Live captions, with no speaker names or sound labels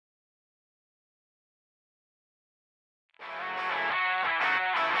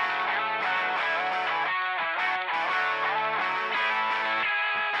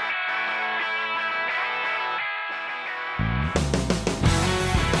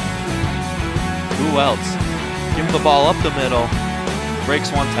who else? Give him the ball up the middle.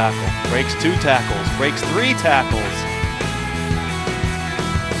 Breaks 1 tackle, breaks 2 tackles, breaks 3 tackles.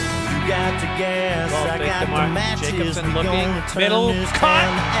 You got the gas, I got the matches. Jacobson looking, middle, caught,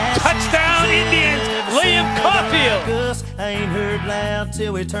 touchdown Indians, Liam Caulfield. I ain't heard loud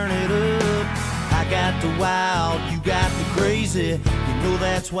till we turn it up. I got the wild, you got the crazy. You know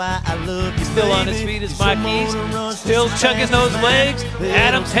that's why I love you. Still on his feet is Marquise, still chugging those legs.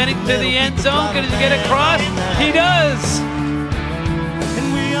 Adams heading to the end zone, gonna get across. He does.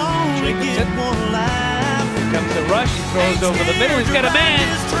 Jacobson. Here comes the rush, he throws over the middle, he's got a man.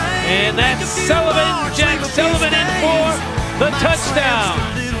 And that's Sullivan, Jack Sullivan in for the touchdown.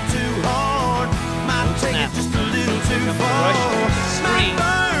 Snap. Here comes the rush, screen.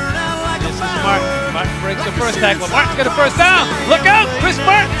 This is Martin. Martin breaks the first tackle. Martin's got a first down. Look out! Chris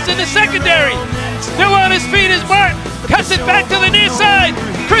Martin's in the secondary. Still on his feet is Martin. Cuts it back to the near side.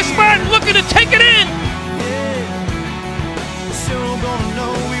 Chris Martin looking to take it in.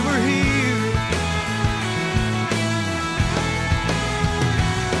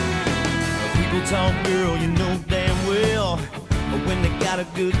 Talk, girl, you know damn well. But when they got a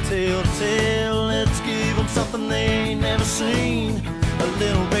good tale to tell, let's give them something they ain't never seen. A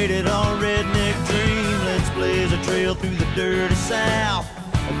little rated R redneck dream. Let's blaze a trail through the dirty South.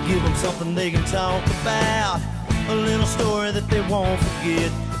 Or give them something they can talk about. A little story that they won't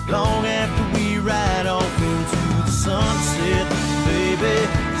forget. Long after we ride off into the sunset, baby.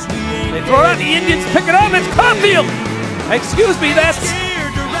 They throw it out, the Indians pick it up, it's Caulfield! Excuse me, that's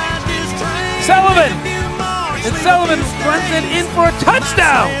Sullivan! And Sullivan runs it in for a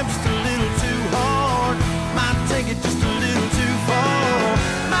touchdown!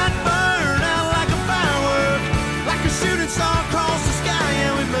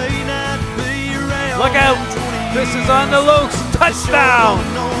 Look out! This is on the loose! Touchdown!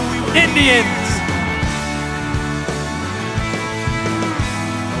 Indians!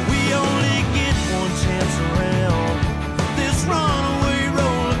 We only get one chance around this runaway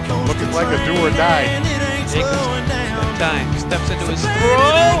roller coaster. Looking like a do or die. Jacobson, time, steps into his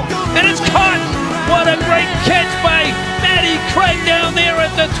throw, and it's caught! What a great catch by Matty Craig down there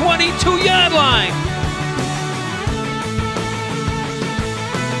at the 22-yard line!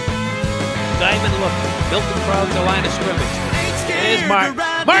 Diamond look, built the crowd to line of scrimmage. There's Mark.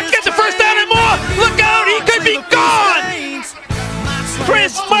 Mark gets the first down and more! Look out, he could be gone!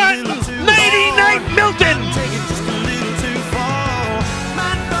 Chris Martin, 99 Milton!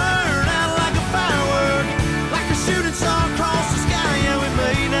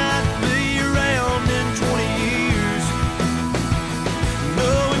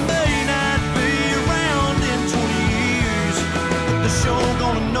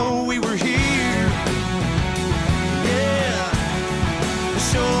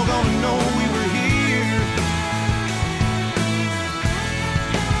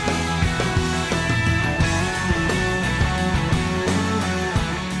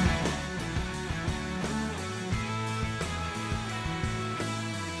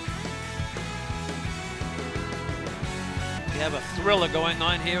 We have a thriller going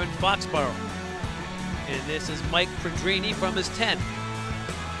on here in Foxborough. And this is Mike Pedrini from his 10.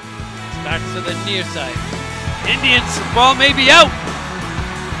 Starts to the near side. Indians, ball may be out.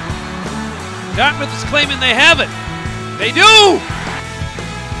 Dartmouth is claiming they have it. They do!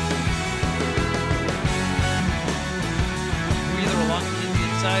 Breather along the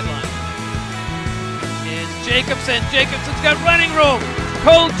Indian sideline. Is Jacobson. Jacobson's got running room.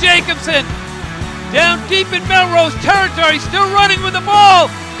 Cole Jacobson. Down deep in Melrose territory, still running with the ball.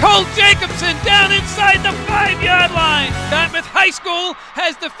 Cole Jacobson down inside the 5-yard line. Dartmouth High School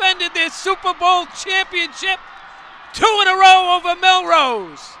has defended their Super Bowl championship 2 in a row over Melrose.